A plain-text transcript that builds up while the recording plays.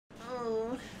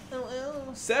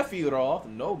Sephiroth,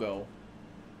 no-go.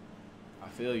 I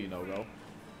feel you, no-go.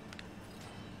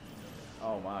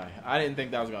 Oh my. I didn't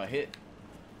think that was gonna hit.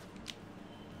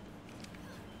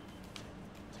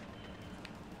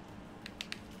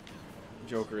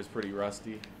 Joker is pretty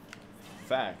rusty.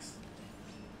 Facts.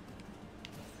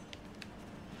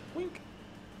 Wink.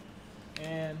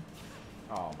 And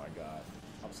oh my god.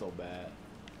 I'm so bad.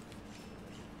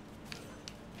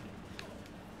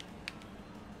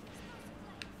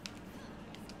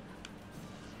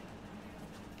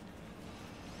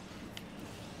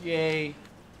 Yay.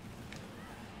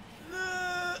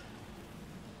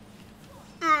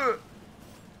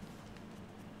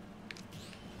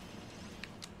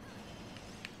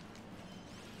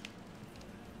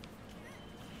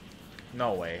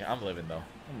 No way. I'm living though.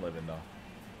 I'm living though.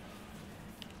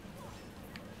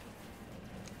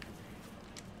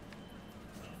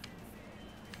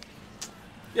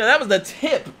 Yeah, that was the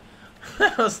tip.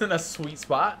 That was in a sweet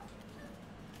spot.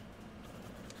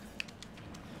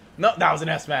 No, that was an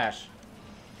F smash.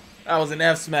 That was an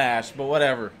F smash, but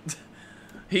whatever.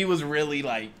 He was really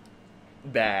like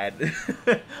bad.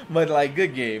 But like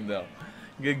good game though.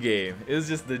 Good game. It was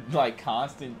just the like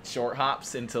constant short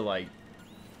hops into like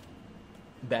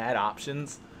bad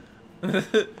options.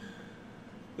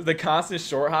 The constant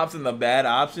short hops and the bad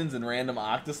options and random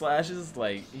octaslashes,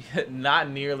 like not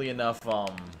nearly enough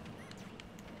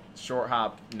short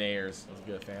hop nairs. That was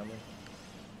good, family.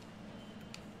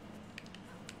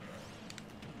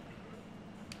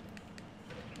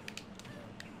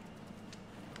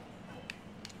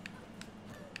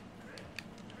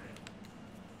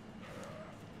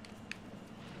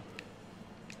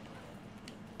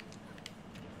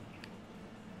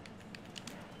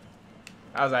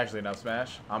 That was actually an up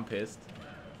smash. I'm pissed.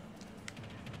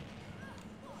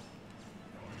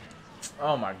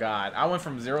 Oh my god. I went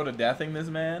from 0 to deathing this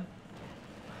man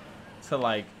to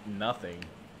like nothing.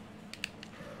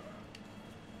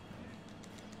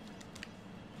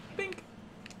 Bink.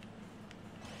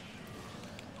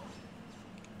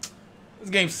 This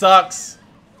game sucks.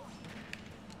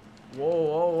 Whoa,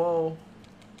 whoa, whoa.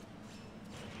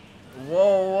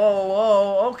 Whoa, whoa,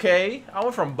 whoa. Okay. I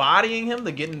went from bodying him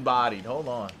to getting bodied. Hold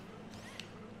on.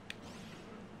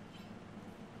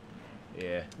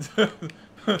 Yeah.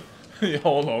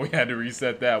 Hold on. We had to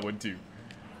reset that one, too.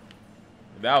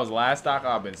 If that was last stock,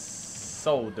 I've been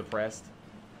so depressed.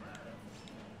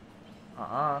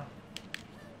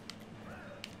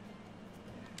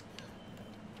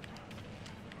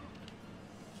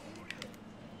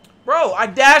 Bro, I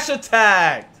dash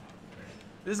attacked.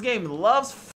 This game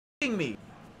loves f***ing me.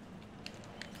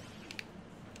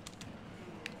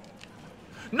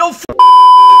 No f***.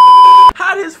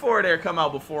 How did his forward air come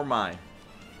out before mine?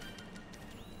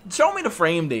 Show me the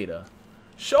frame data.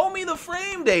 Show me the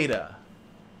frame data.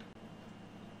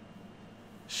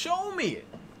 Show me it.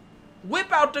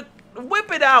 Whip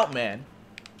it out, man.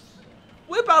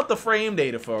 Whip out the frame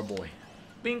data for a boy.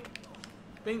 Bink.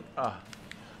 Bink. I'm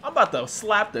about to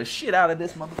slap the shit out of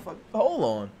this motherfucker. Hold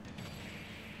on.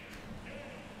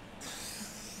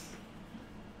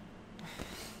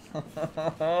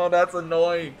 Oh, that's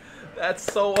annoying. That's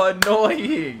so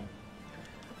annoying.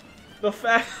 The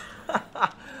fact...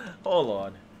 Hold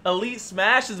on. Elite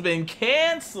Smash has been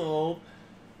canceled.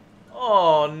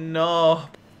 Oh, no.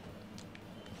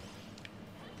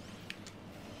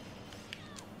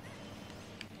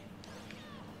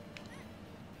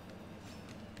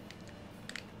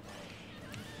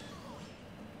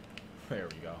 There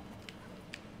we go.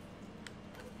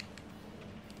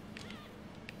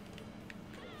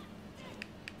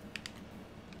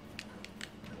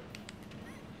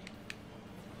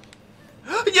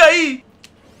 Yay!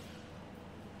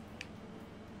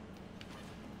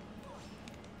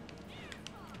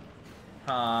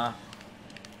 Huh.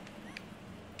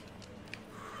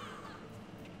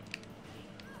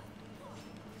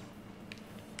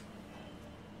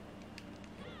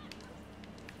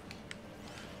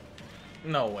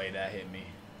 No way that hit me.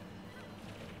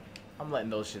 I'm letting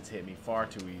those shits hit me far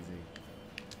too easy.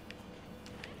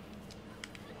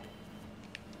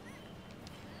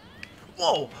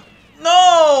 Whoa!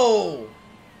 No!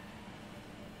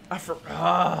 Why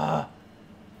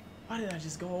did I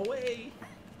just go away?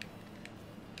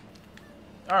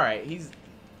 Alright, he's...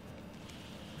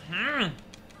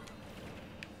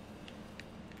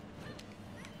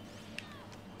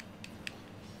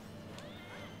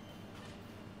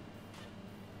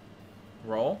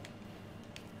 Roll.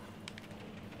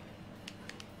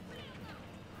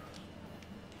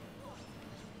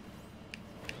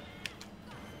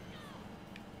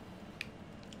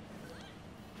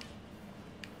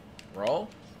 Roll.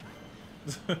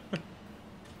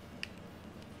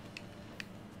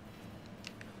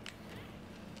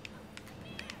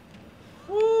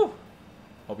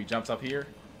 he jumps up here.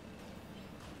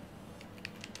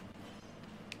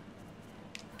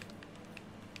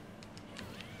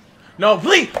 No,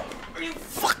 please! Are you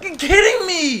fucking kidding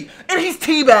me? And he's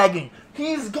teabagging.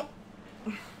 He's go.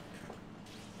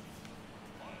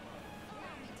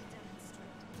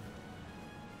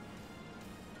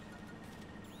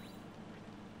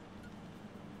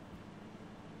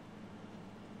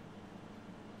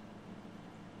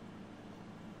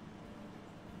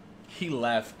 He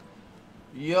left.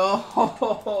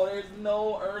 Yo, there's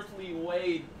no earthly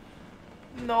way.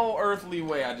 No earthly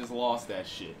way I just lost that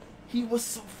shit. He was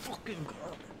so fucking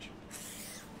garbage.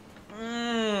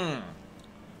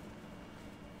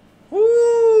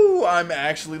 Woo! I'm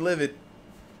actually livid.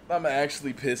 I'm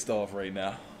actually pissed off right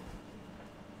now.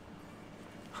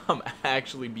 I'm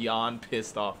actually beyond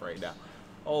pissed off right now.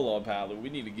 Hold on, Palu. We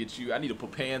need to get you. I need to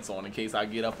put pants on in case I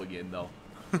get up again, though.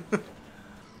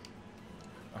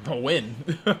 I'm gonna win.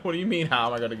 What do you mean? How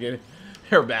am I gonna get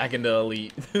her back into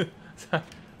elite?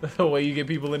 That's the way you get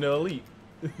people into elite.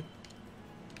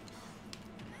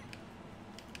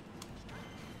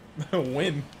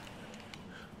 Win.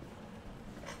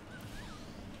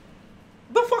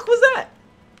 The fuck was that?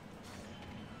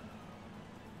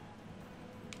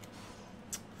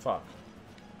 Fuck.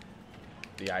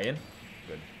 The I in?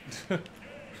 Good.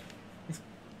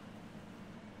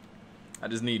 I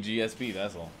just need GSP,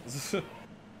 that's all.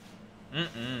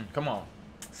 Come on.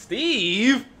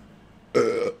 Steve!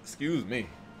 Excuse me.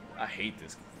 I hate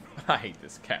this. I hate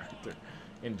this character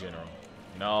in general.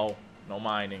 No. No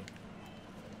mining.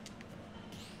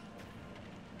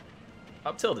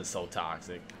 Up tilt is so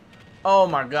toxic. Oh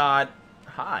my god.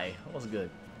 Hi. That was good.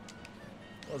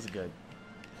 That was good.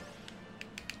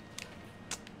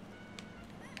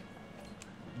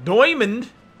 Diamond.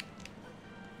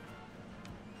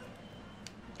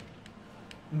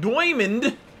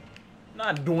 Diamond.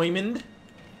 Not diamond.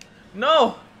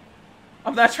 No.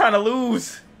 I'm not trying to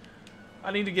lose.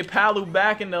 I need to get Palu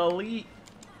back in the elite.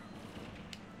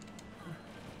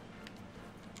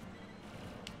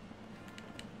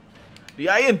 The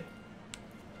in.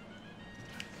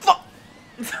 Fuck.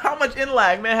 How much in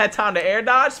lag, man? Had time to air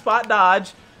dodge, spot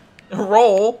dodge,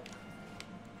 roll.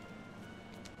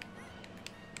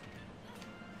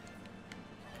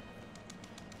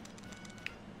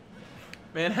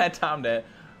 Man had time to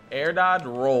air dodge,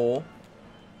 roll.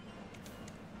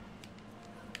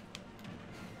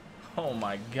 Oh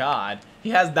my god.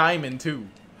 He has diamond too.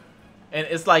 And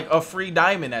it's like a free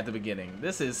diamond at the beginning.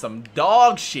 This is some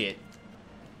dog shit.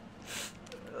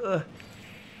 Ugh.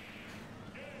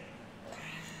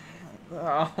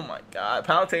 Oh my god.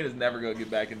 Palutena is never going to get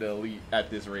back into elite at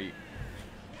this rate.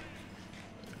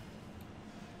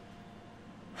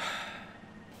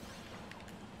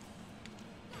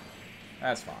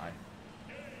 That's fine.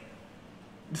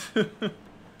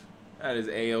 That is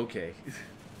A-okay.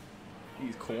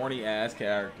 These corny ass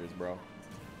characters, bro.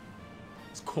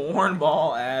 These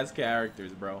cornball ass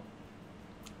characters, bro.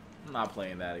 I'm not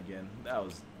playing that again. That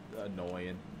was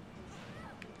annoying.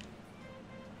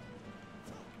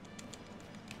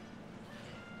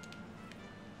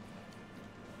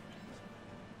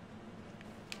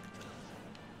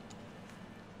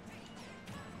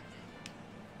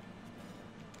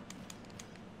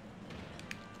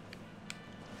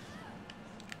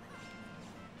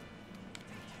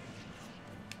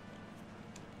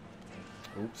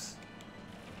 Oops.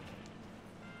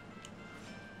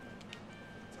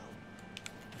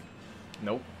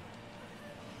 Nope.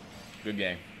 Good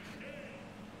game.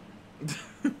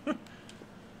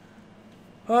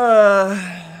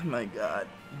 My god.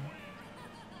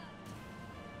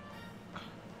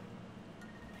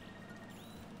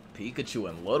 Pikachu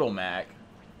and Little Mac.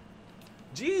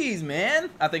 Jeez, man.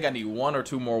 I think I need 1 or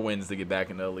 2 more wins to get back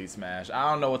into Elite Smash.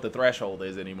 I don't know what the threshold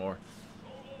is anymore.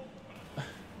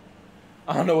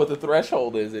 I don't know what the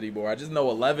threshold is anymore. I just know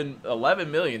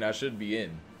 11 million I should be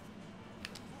in.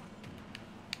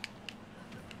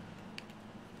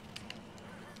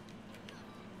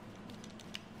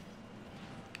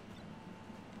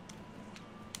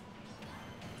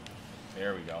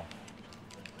 There we go.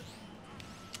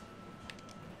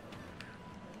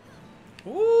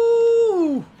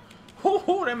 Ooh!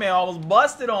 Ooh, that man almost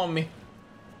busted on me.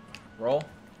 Roll.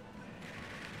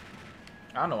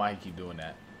 I don't know why he keep doing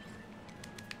that.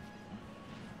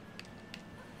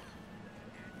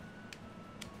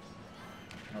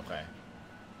 Okay.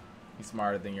 He's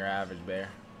smarter than your average bear.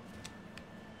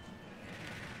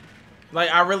 Like,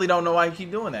 I really don't know why you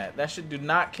keep doing that. That shit do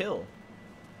not kill.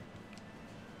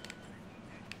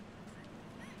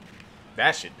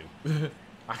 That shit do.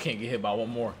 I can't get hit by 1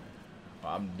 more.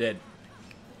 I'm dead.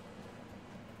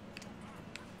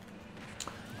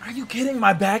 Are you kidding?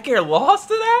 My back air lost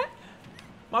to that?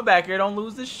 My back air don't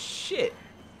lose this shit.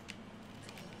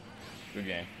 Good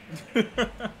game.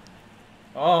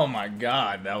 Oh my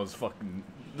god, that was fucking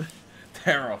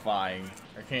terrifying.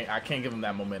 I can't give him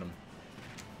that momentum.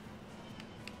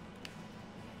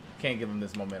 Can't give him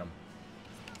this momentum.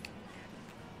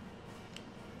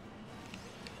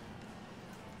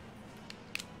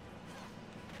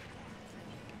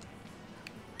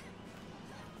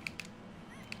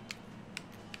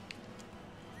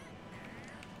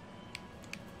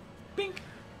 Bing.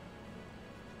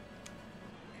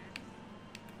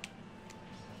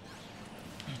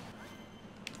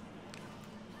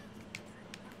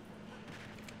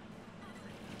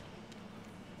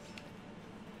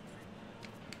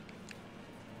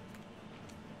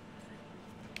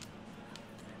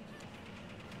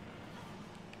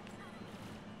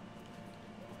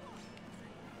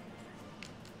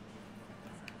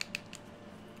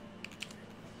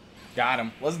 Got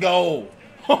him. Let's go.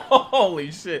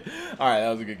 Holy shit. Alright, that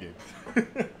was a good game.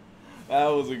 That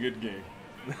was a good game.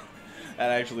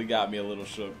 That actually got me a little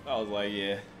shook. I was like,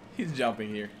 yeah, he's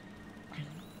jumping here.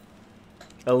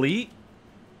 Elite?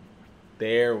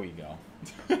 There we go.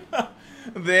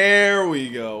 There we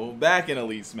go. Back in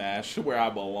Elite Smash, where I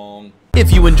belong.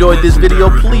 If you enjoyed this video,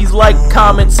 please like,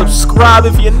 comment, subscribe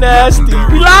if you're nasty.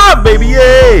 We live, baby,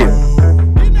 yeah!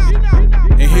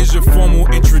 And here's your formal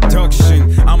introduction.